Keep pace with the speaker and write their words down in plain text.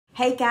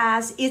Hey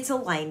guys, it's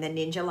Elaine, the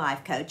Ninja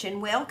Life Coach,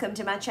 and welcome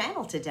to my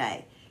channel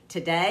today.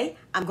 Today,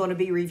 I'm going to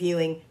be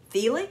reviewing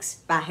Felix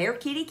by Hair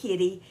Kitty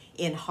Kitty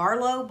in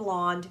Harlow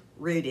Blonde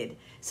Rooted.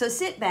 So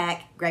sit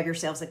back, grab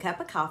yourselves a cup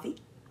of coffee.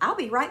 I'll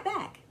be right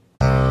back.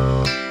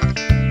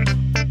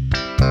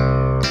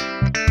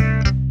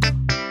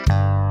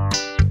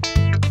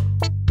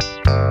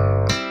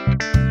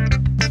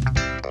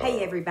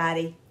 Hey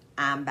everybody,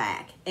 I'm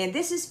back. And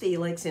this is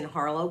Felix in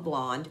Harlow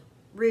Blonde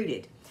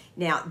Rooted.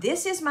 Now,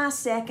 this is my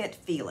second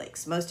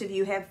Felix. Most of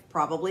you have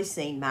probably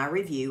seen my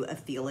review of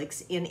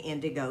Felix in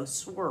Indigo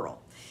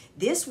Swirl.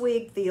 This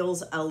wig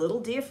feels a little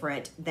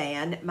different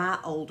than my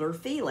older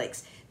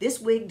Felix. This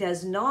wig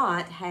does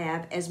not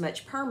have as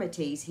much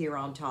permatease here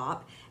on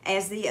top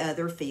as the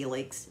other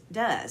Felix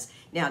does.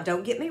 Now,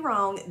 don't get me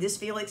wrong, this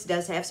Felix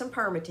does have some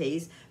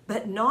permatease,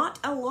 but not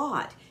a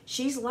lot.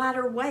 She's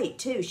lighter weight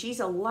too. She's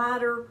a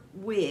lighter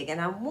wig,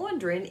 and I'm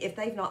wondering if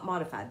they've not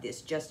modified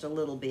this just a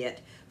little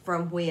bit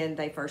from when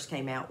they first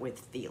came out with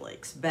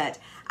Felix. But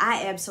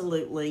I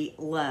absolutely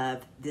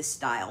love this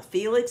style.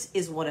 Felix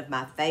is one of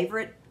my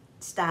favorite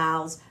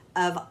styles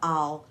of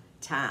all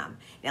time.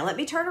 Now let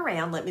me turn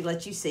around. Let me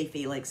let you see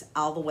Felix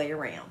all the way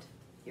around.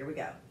 Here we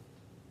go.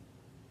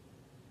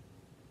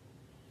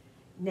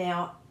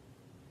 Now,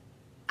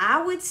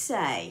 I would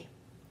say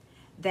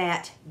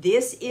that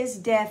this is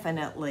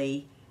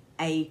definitely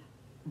a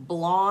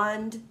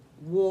blonde,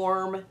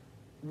 warm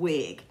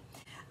wig.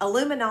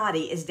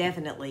 Illuminati is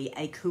definitely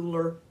a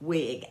cooler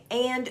wig,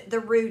 and the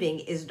rooting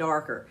is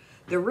darker.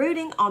 The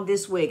rooting on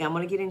this wig, I'm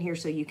going to get in here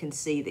so you can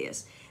see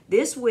this.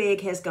 This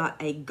wig has got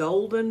a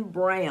golden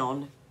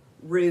brown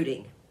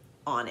rooting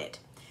on it.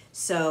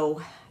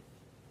 So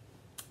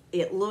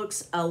it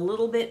looks a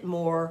little bit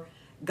more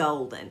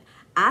golden.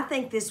 I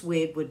think this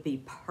wig would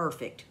be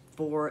perfect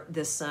for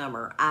the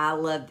summer. I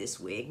love this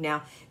wig.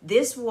 Now,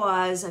 this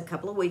was a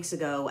couple of weeks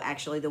ago,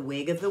 actually the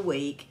wig of the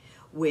week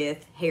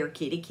with Hair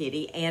Kitty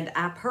Kitty, and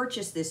I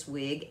purchased this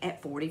wig at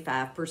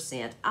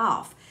 45%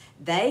 off.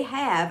 They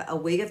have a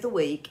wig of the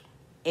week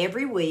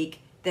every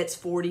week that's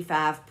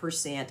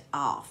 45%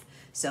 off.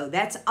 So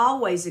that's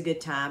always a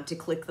good time to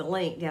click the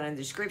link down in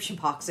the description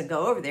box and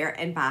go over there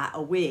and buy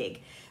a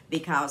wig.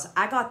 Because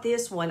I got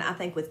this one, I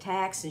think with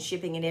tax and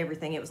shipping and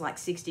everything, it was like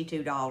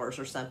 $62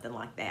 or something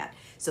like that.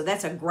 So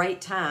that's a great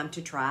time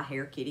to try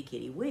Hair Kitty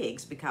Kitty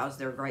wigs because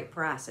they're a great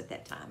price at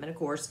that time. And of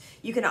course,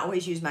 you can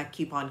always use my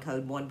coupon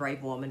code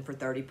OneBraveWoman for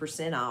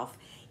 30% off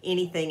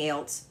anything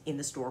else in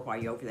the store while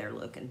you're over there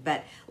looking.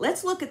 But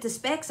let's look at the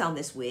specs on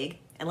this wig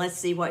and let's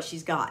see what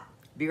she's got.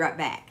 Be right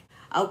back.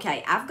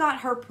 Okay, I've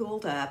got her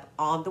pulled up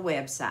on the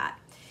website.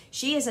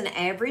 She is an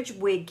average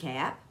wig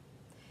cap.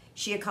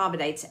 She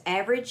accommodates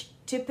average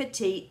to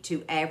petite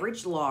to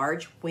average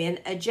large when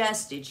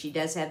adjusted. She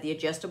does have the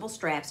adjustable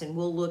straps, and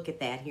we'll look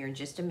at that here in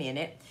just a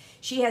minute.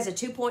 She has a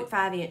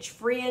 2.5-inch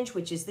fringe,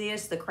 which is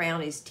this. The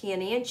crown is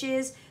 10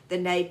 inches. The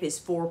nape is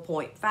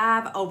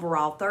 4.5.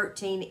 Overall,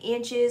 13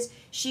 inches.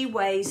 She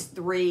weighs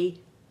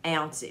 3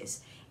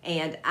 ounces.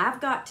 And I've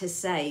got to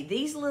say,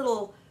 these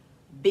little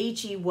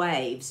beachy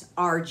waves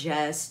are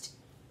just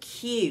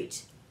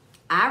cute.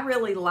 I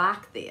really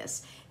like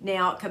this.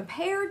 Now,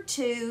 compared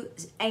to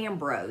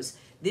Ambrose,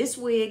 this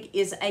wig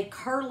is a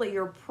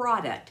curlier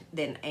product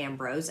than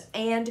Ambrose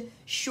and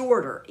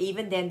shorter,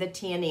 even than the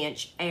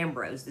 10-inch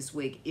Ambrose. This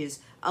wig is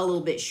a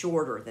little bit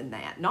shorter than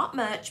that. Not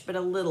much, but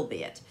a little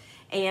bit.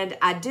 And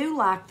I do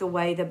like the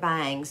way the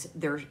bangs,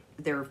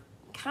 they're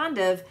kind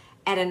of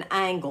at an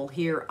angle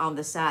here on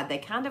the side. They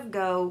kind of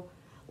go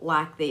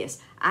like this.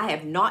 I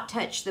have not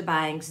touched the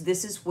bangs.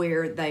 This is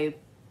where they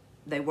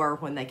were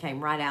when they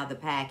came right out of the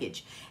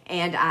package.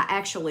 And I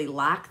actually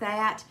like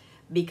that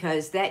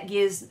because that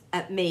gives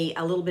me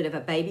a little bit of a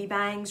baby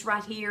bangs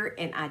right here,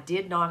 and I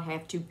did not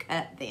have to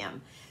cut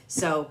them.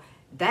 So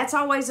that's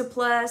always a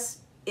plus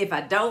if I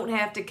don't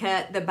have to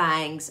cut the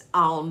bangs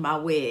on my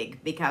wig,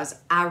 because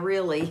I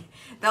really,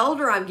 the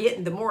older I'm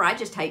getting, the more I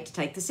just hate to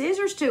take the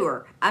scissors to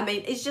her. I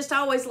mean, it's just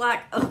always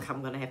like, oh,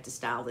 I'm gonna have to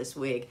style this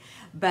wig.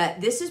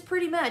 But this is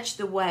pretty much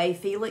the way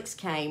Felix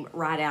came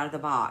right out of the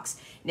box.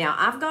 Now,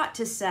 I've got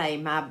to say,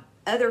 my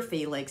other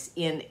Felix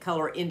in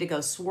color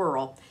Indigo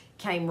Swirl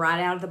came right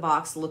out of the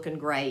box looking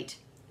great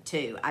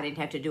too. I didn't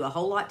have to do a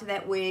whole lot to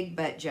that wig,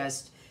 but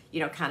just,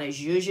 you know, kind of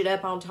zhuzh it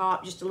up on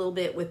top just a little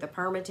bit with the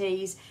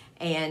permatease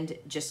and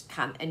just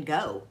come and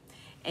go.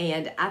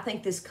 And I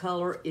think this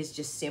color is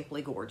just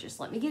simply gorgeous.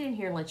 Let me get in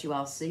here and let you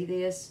all see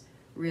this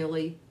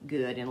really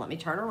good. And let me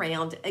turn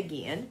around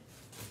again.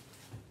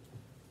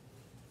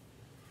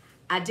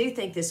 I do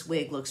think this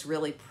wig looks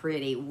really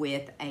pretty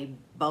with a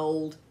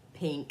bold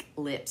pink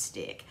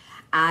lipstick.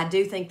 I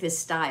do think this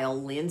style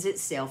lends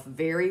itself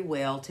very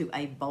well to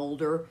a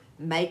bolder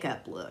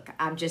makeup look.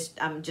 I'm just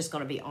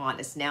going to be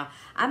honest. Now,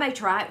 I may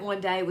try it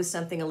one day with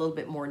something a little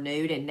bit more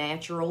nude and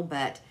natural,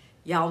 but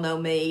y'all know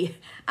me.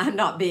 I'm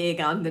not big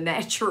on the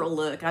natural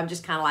look. I'm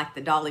just kind of like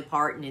the Dolly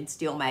Parton and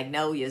Steel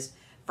Magnolia's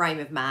frame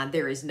of mind.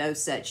 There is no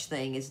such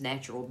thing as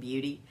natural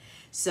beauty.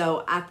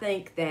 So I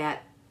think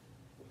that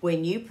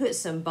when you put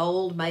some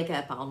bold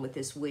makeup on with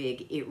this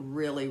wig, it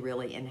really,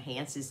 really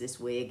enhances this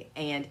wig,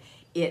 and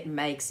it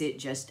makes it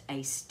just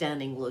a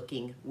stunning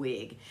looking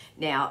wig.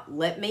 Now,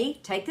 let me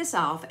take this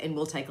off and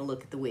we'll take a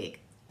look at the wig.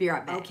 Be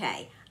right back.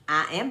 Okay,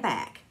 I am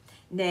back.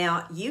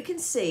 Now, you can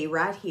see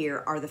right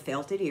here are the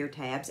felted ear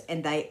tabs,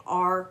 and they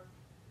are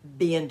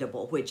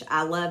bendable, which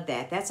I love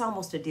that. That's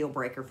almost a deal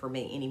breaker for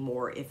me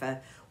anymore if a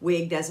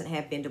wig doesn't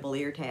have bendable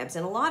ear tabs.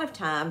 And a lot of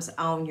times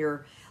on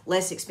your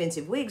less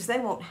expensive wigs, they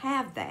won't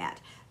have that.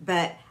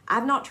 But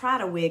I've not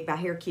tried a wig by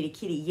Hair Kitty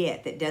Kitty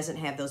yet that doesn't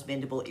have those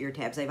bendable ear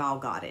tabs. They've all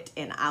got it,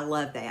 and I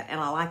love that. And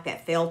I like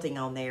that felting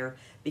on there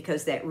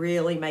because that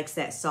really makes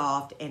that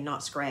soft and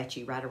not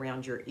scratchy right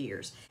around your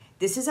ears.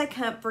 This is a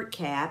comfort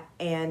cap,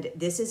 and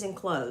this is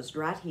enclosed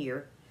right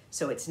here,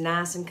 so it's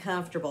nice and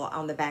comfortable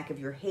on the back of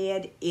your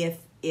head if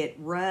it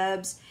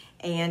rubs,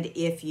 and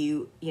if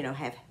you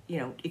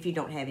if you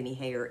don't have any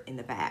hair in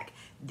the back.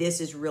 This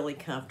is really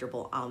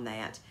comfortable on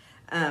that.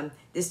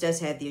 This does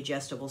have the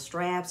adjustable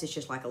straps. It's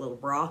just like a little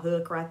bra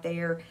hook right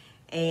there,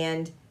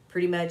 and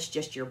pretty much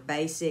just your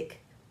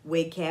basic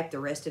wig cap. The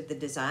rest of the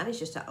design is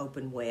just an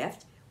open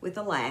weft with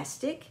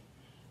elastic,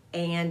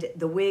 and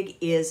the wig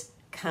is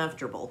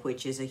comfortable,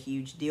 which is a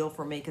huge deal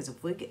for me, because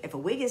if a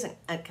wig isn't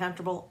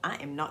uncomfortable, I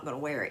am not going to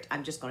wear it.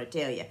 I'm just going to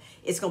tell you.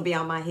 It's going to be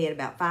on my head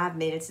about 5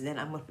 minutes, and then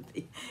I'm going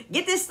to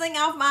get this thing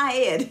off my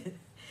head.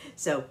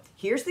 So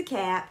here's the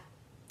cap.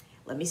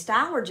 Let me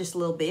style her just a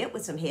little bit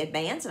with some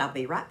headbands, and I'll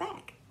be right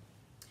back.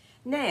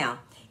 Now,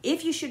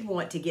 if you should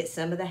want to get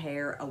some of the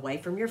hair away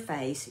from your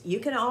face, you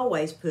can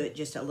always put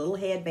just a little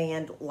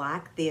headband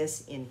like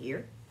this in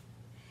here,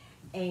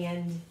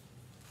 and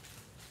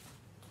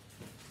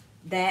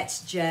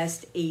that's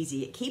just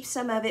easy. It keeps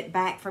some of it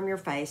back from your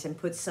face and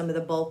puts some of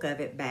the bulk of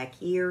it back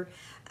here.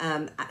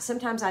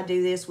 Sometimes I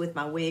do this with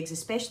my wigs,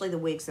 especially the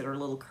wigs that are a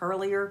little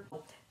curlier.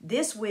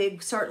 This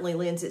wig certainly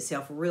lends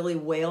itself really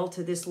well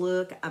to this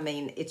look. I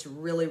mean, it's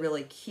really,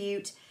 really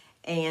cute,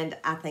 and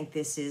I think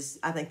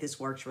this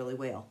works really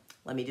well.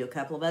 Let me do a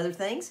couple of other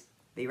things.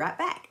 Be right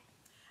back.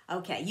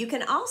 Okay, you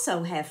can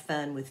also have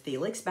fun with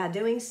Felix by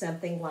doing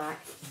something like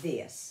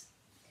this.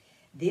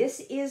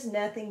 This is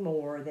nothing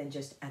more than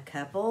just a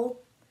couple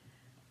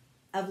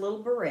of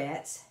little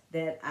barrettes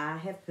that I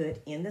have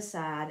put in the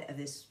side of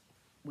this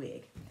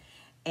wig.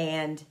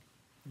 And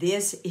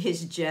this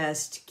is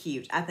just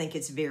cute. I think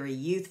it's very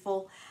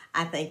youthful.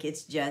 I think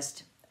it's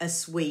just a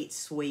sweet,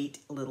 sweet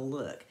little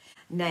look.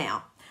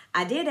 Now,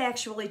 I did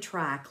actually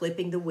try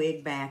clipping the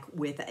wig back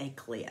with a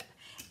clip,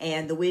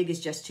 and the wig is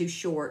just too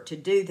short to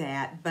do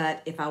that,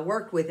 but if I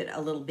worked with it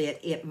a little bit,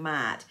 it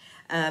might.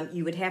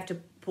 You would have to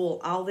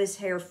pull all this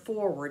hair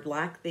forward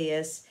like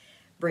this,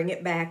 bring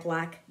it back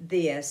like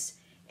this,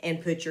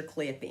 and put your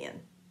clip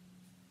in.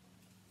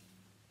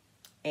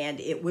 And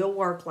it will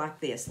work like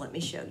this. Let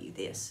me show you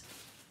this,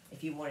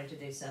 if you wanted to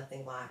do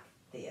something like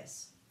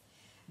this.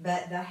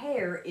 But the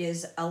hair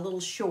is a little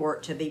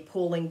short to be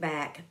pulling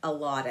back a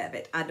lot of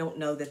it. I don't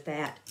know that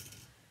that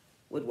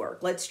would work.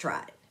 Let's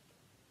try it.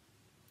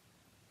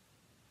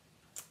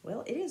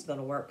 Well, it is going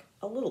to work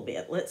a little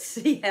bit. Let's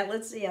see how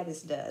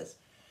this does.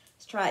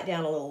 Let's try it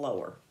down a little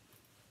lower.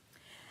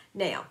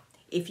 Now,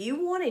 if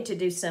you wanted to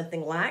do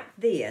something like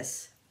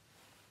this,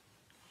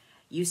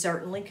 you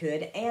certainly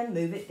could, and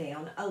move it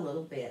down a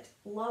little bit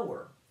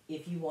lower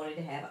if you wanted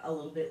to have a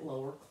little bit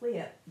lower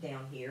clip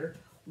down here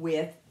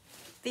with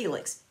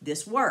Felix.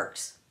 This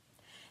works.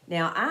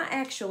 Now, I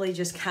actually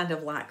just kind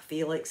of like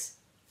Felix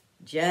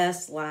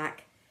just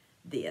like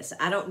this.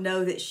 I don't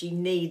know that she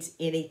needs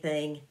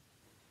anything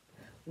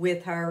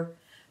with her,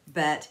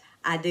 but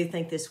I do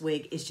think this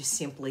wig is just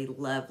simply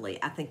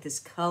lovely. I think this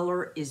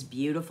color is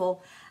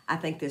beautiful. I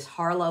think this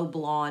Harlow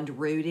Blonde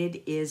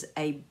Rooted is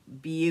a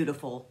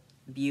beautiful,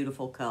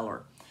 beautiful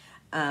color.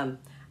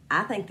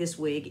 I think this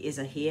wig is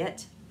a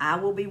hit. I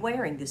will be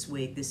wearing this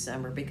wig this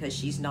summer because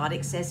she's not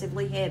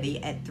excessively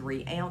heavy at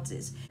 3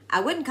 ounces.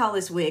 I wouldn't call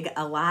this wig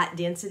a light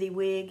density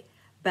wig,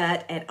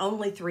 but at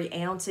only 3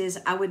 ounces,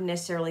 I wouldn't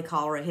necessarily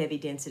call her a heavy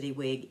density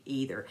wig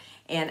either.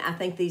 And I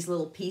think these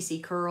little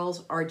piecey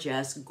curls are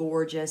just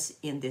gorgeous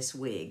in this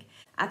wig.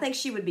 I think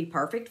she would be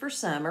perfect for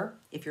summer.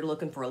 If you're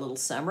looking for a little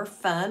summer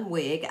fun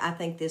wig, I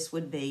think this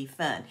would be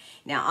fun.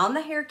 Now, on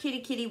the Hair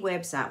Kitty Kitty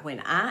website,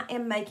 when I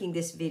am making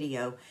this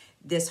video,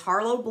 this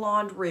Harlow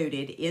Blonde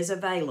Rooted is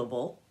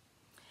available.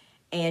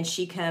 And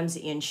she comes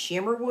in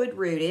Shimmerwood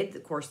Rooted.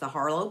 Of course, the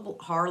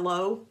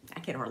Harlow, I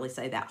can hardly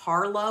say that,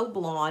 Harlow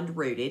Blonde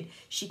Rooted.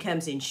 She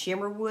comes in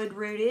Shimmerwood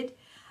Rooted,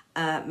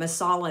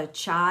 Masala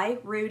Chai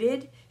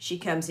Rooted. She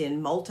comes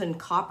in Molten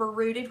Copper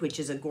Rooted,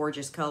 which is a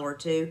gorgeous color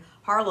too.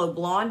 Harlow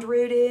Blonde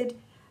Rooted,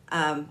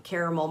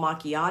 Caramel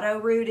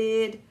Macchiato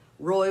Rooted,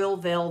 Royal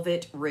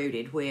Velvet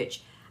Rooted,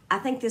 which I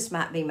think this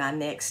might be my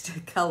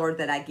next color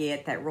that I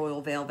get, that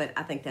Royal Velvet.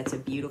 I think that's a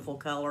beautiful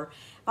color.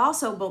 I've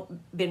also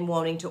been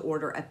wanting to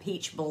order a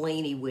Peach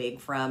Bellini wig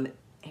from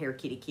Hair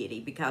Kitty Kitty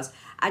because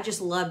I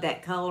just love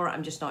that color.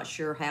 I'm just not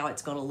sure how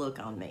it's going to look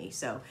on me.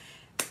 So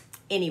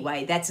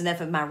anyway, that's enough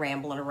of my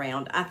rambling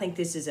around. I think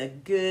this is a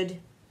good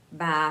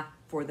buy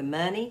for the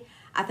money.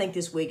 I think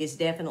this wig is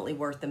definitely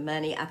worth the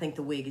money. I think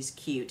the wig is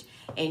cute.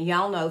 And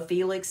y'all know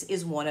Felix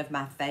is one of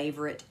my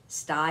favorite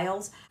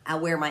styles. I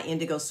wear my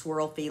indigo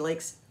swirl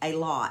Felix a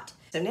lot.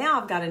 So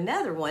now I've got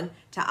another one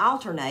to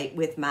alternate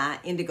with my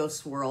indigo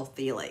swirl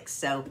Felix.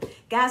 So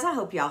guys, I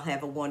hope y'all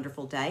have a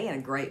wonderful day and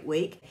a great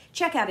week.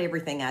 Check out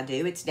everything I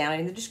do. It's down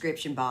in the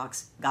description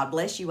box. God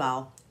bless you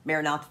all.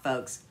 Maranatha,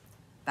 folks.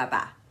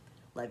 Bye-bye.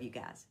 Love you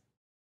guys.